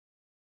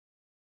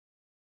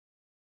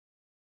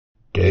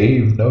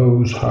Dave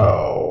Knows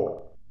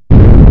How.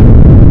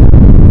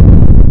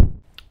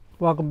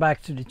 Welcome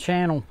back to the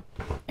channel.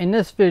 In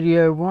this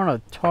video, we're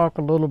going to talk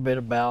a little bit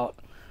about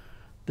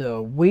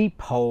the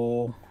weep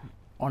hole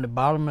on the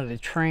bottom of the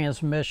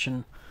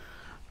transmission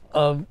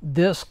of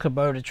this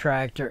Kubota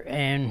tractor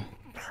and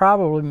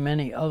probably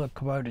many other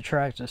Kubota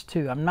tractors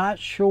too. I'm not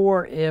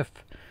sure if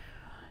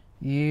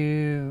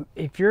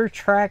your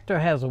tractor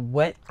has a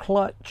wet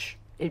clutch,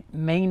 it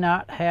may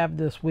not have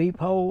this weep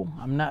hole.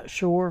 I'm not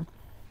sure,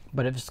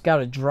 but if it's got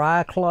a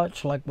dry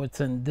clutch like what's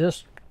in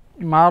this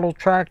model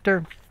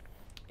tractor,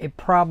 it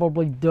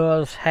probably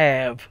does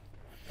have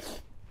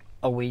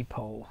a weep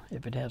hole.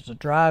 If it has a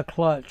dry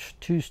clutch,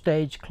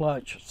 two-stage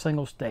clutch,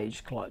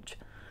 single-stage clutch,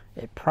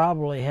 it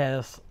probably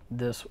has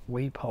this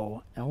weep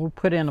hole. And we'll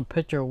put in a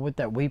picture of what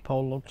that weep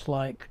hole looks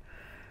like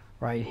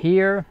right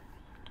here.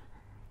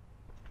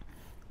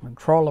 And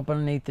crawl up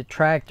underneath the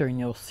tractor and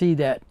you'll see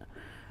that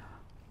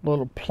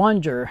little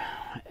plunger,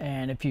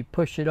 and if you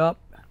push it up,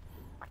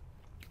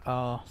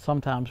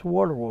 sometimes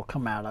water will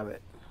come out of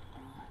it.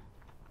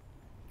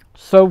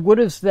 So what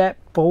is that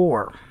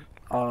for?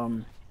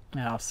 Now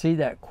I see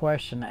that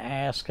question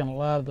asked in a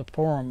lot of the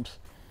forums.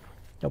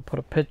 They'll put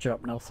a picture up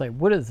and they'll say,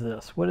 what is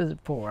this? What is it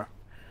for?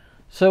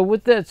 So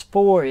what that's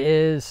for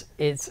is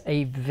it's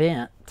a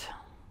vent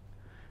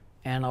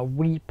and a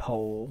weep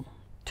hole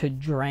to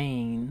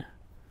drain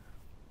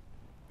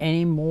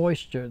any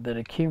moisture that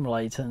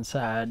accumulates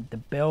inside the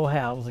bell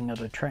housing of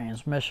the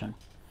transmission.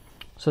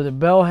 So the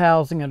bell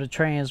housing of the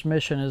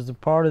transmission is the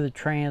part of the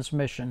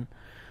transmission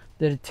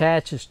that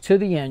attaches to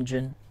the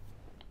engine,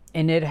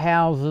 and it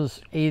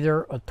houses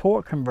either a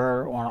torque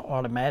converter on an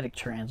automatic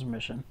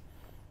transmission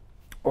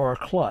or a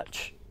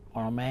clutch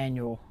on a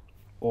manual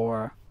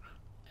or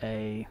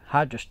a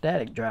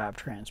hydrostatic drive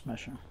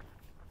transmission.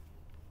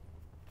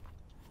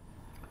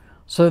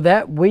 So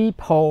that weep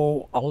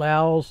hole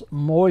allows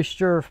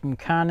moisture from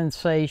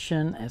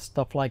condensation and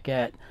stuff like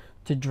that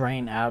to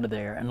drain out of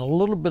there. And a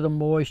little bit of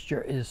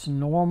moisture is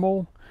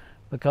normal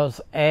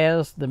because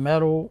as the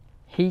metal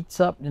heats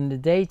up in the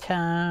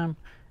daytime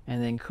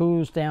and then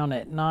cools down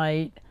at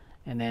night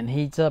and then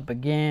heats up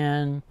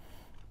again,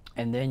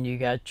 and then you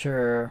got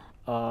your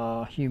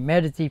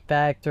humidity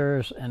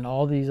factors and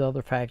all these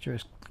other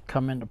factors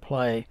come into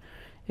play,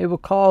 it will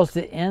cause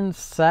the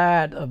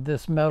inside of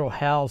this metal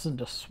housing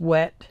to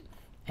sweat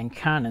and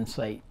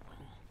condensate.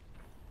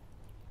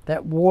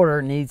 That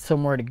water needs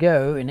somewhere to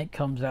go, and it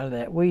comes out of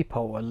that weep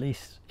hole. At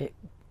least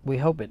we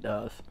hope it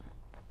does.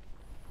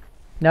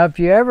 Now if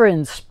you ever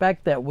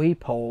inspect that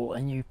weep hole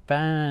and you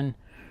find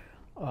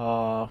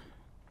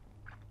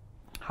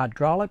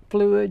hydraulic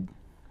fluid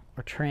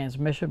or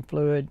transmission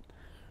fluid,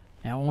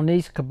 now on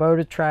these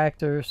Kubota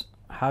tractors,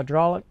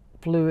 hydraulic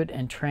fluid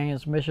and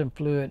transmission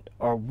fluid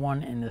are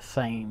one and the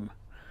same.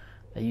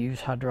 They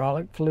use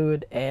hydraulic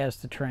fluid as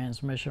the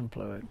transmission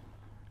fluid.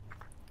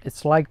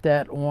 It's like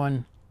that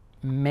on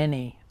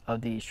many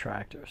of these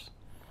tractors.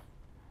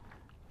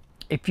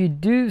 If you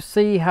do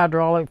see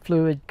hydraulic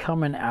fluid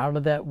coming out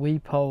of that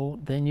weep hole,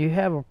 then you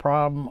have a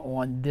problem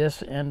on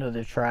this end of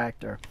the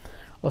tractor.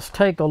 Let's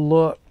take a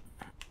look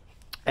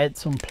at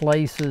some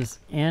places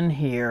in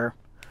here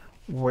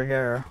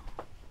where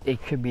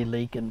it could be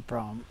leaking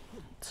from.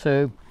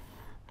 So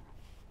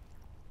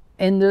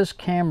in this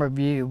camera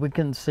view, we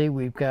can see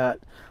we've got,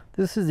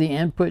 this is the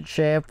input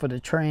shaft for the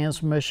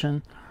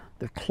transmission.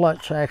 The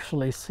clutch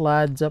actually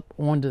slides up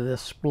onto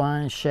this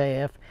spline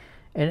shaft,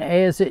 and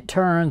as it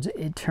turns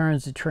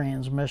the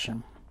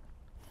transmission.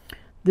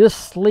 This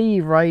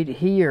sleeve right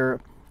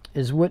here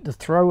is what the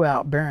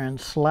throwout bearing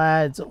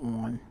slides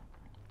on.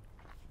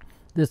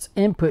 This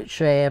input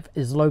shaft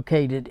is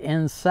located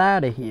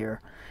inside of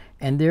here,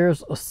 and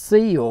there's a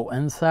seal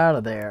inside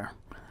of there.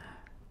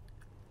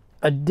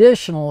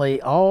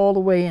 Additionally, all the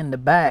way in the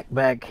back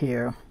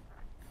here,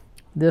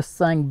 this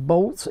thing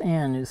bolts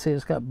in. You see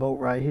it's got bolt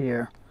right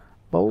here.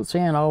 Bolts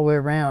in all the way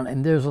around,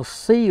 and there's a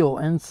seal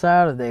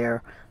inside of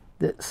there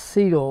that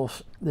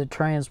seals the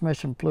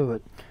transmission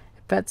fluid.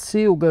 If that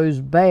seal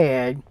goes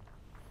bad,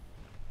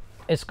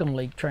 it's going to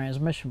leak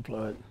transmission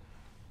fluid.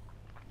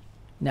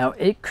 Now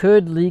it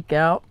could leak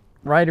out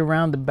right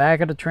around the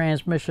back of the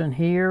transmission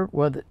here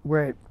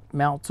where it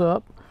mounts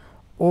up,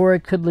 or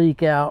it could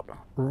leak out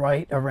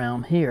right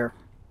around here.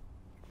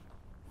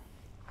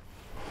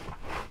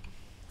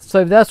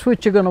 So that's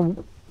what you're going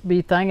to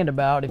be thinking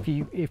about if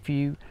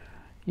you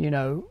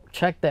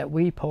check that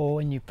weep hole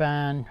and you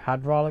find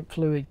hydraulic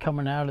fluid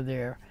coming out of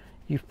there.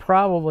 You've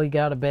probably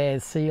got a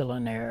bad seal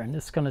in there, and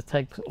it's going to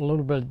take a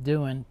little bit of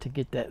doing to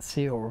get that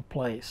seal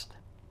replaced.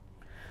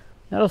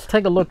 Now let's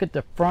take a look at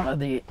the front of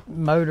the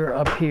motor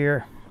up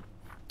here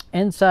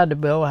inside the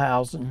bell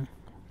housing.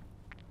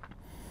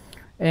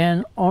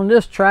 And on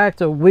this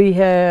tractor we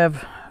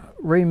have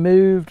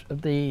removed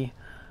the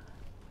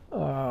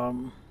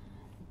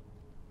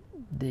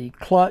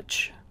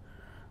clutch,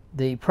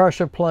 the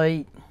pressure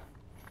plate,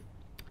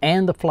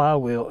 and the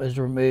flywheel is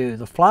removed.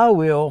 The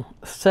flywheel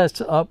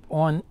sets up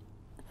on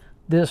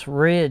this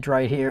ridge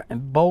right here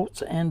and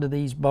bolts into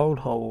these bolt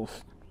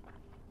holes.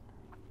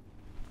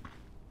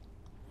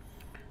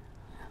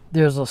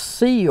 there's a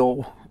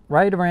seal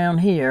right around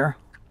here,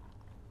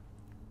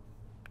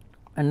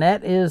 and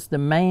that is the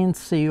main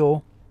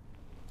seal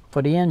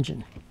for the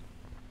engine.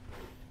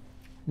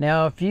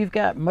 Now if you've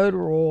got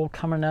motor oil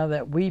coming out of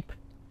that weep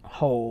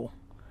hole,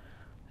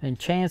 then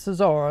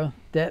chances are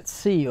that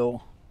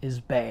seal is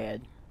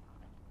bad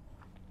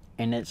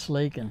and it's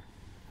leaking.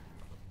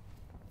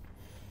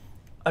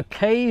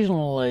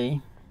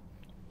 Occasionally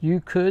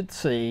you could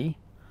see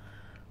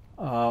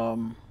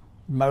motor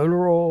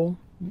oil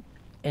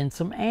and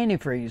some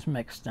antifreeze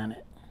mixed in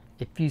it.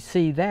 If you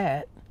see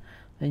that,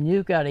 then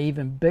you've got an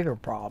even bigger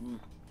problem.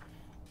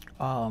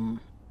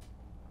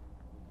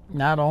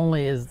 Not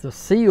only is the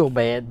seal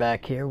bad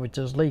back here, which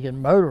is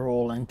leaking motor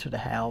oil into the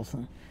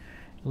housing,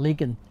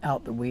 leaking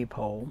out the weep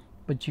hole,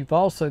 but you've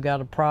also got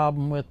a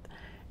problem with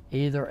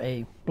either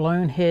a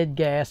blown head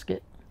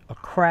gasket, a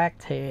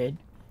cracked head,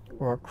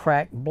 or a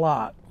cracked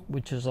block,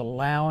 which is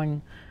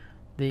allowing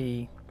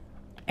the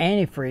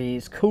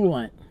antifreeze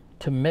coolant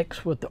to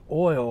mix with the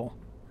oil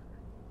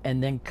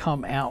and then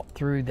come out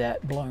through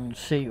that blown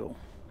seal.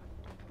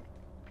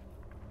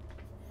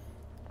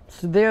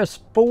 So there's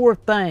 4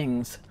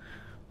 things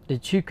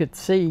that you could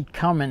see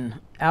coming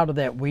out of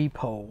that weep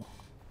hole.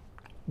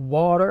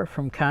 Water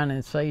from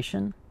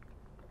condensation,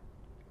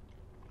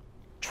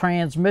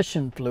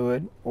 transmission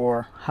fluid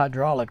or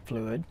hydraulic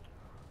fluid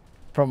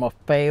from a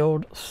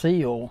failed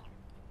seal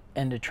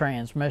in the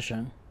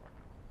transmission,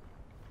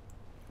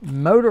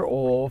 motor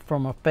oil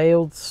from a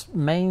failed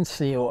main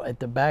seal at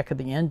the back of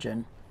the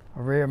engine,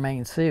 a rear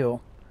main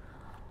seal,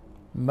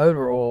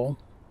 motor oil,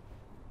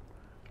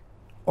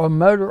 or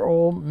motor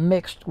oil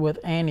mixed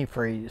with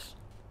antifreeze.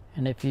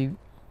 And if you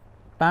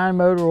find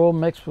motor oil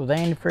mixed with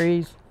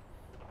antifreeze,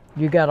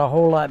 you got a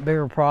whole lot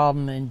bigger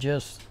problem than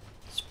just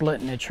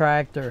splitting the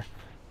tractor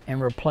and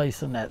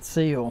replacing that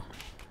seal.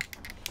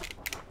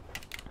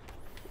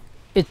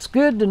 It's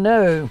good to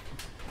know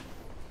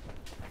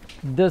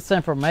this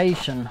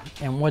information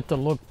and what to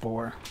look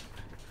for.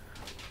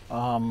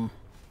 Then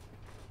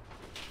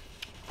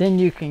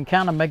you can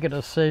kind of make a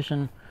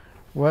decision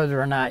whether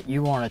or not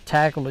you want to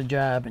tackle the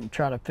job and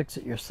try to fix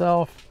it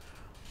yourself,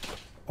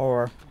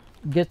 or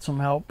get some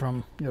help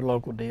from your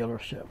local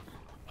dealership.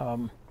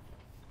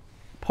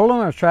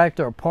 Pulling a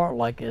tractor apart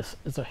like this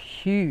is a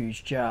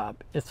huge job.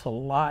 It's a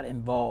lot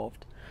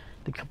involved.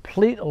 The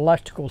complete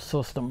electrical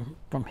system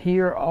from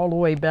here all the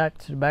way back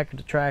to the back of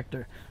the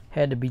tractor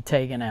had to be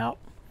taken out.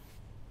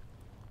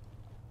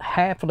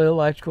 Half of the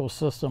electrical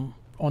system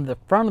on the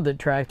front of the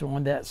tractor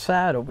on that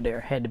side over there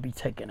had to be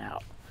taken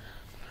out.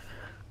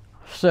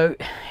 So,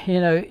 you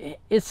know,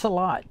 it's a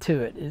lot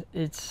to it.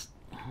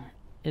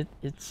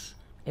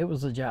 It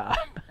was a job.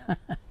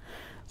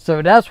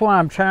 So that's why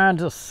I'm trying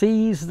to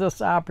seize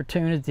this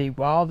opportunity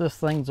while this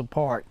thing's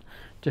apart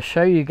to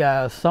show you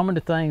guys some of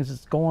the things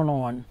that's going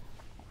on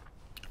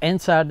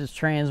inside this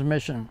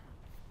transmission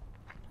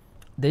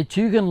that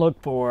you can look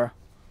for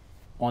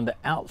on the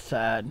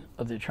outside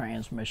of the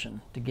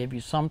transmission to give you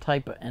some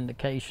type of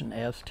indication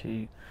as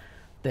to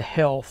the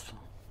health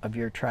of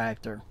your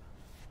tractor,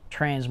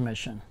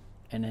 transmission,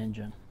 and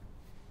engine.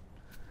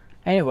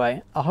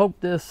 Anyway, I hope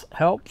this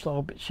helps. I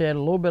hope it shed a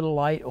little bit of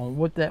light on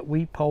what that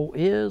weep hole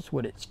is,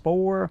 what it's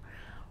for,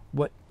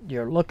 what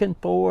you're looking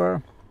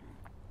for,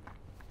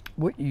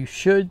 what you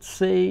should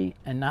see,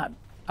 and not.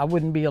 I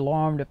wouldn't be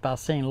alarmed if I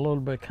seen a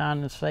little bit of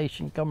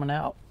condensation coming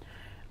out.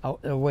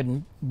 It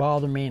wouldn't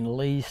bother me in the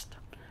least.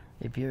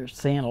 If you're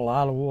seeing a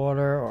lot of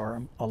water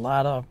or a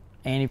lot of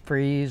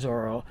antifreeze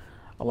or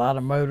a lot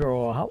of motor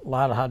or a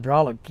lot of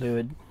hydraulic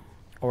fluid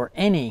or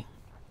any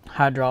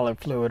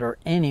hydraulic fluid or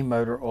any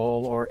motor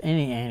oil or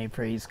any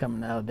antifreeze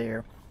coming out of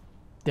there,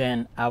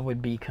 then I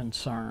would be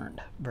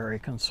concerned, very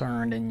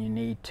concerned, and you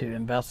need to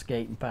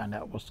investigate and find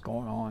out what's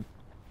going on.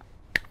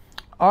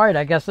 Alright,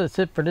 I guess that's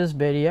it for this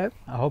video.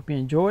 I hope you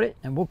enjoyed it,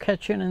 and we'll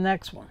catch you in the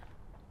next one.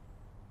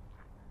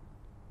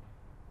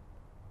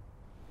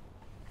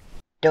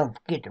 Don't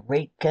forget to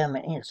rate,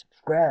 comment, and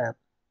subscribe.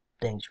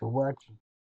 Thanks for watching.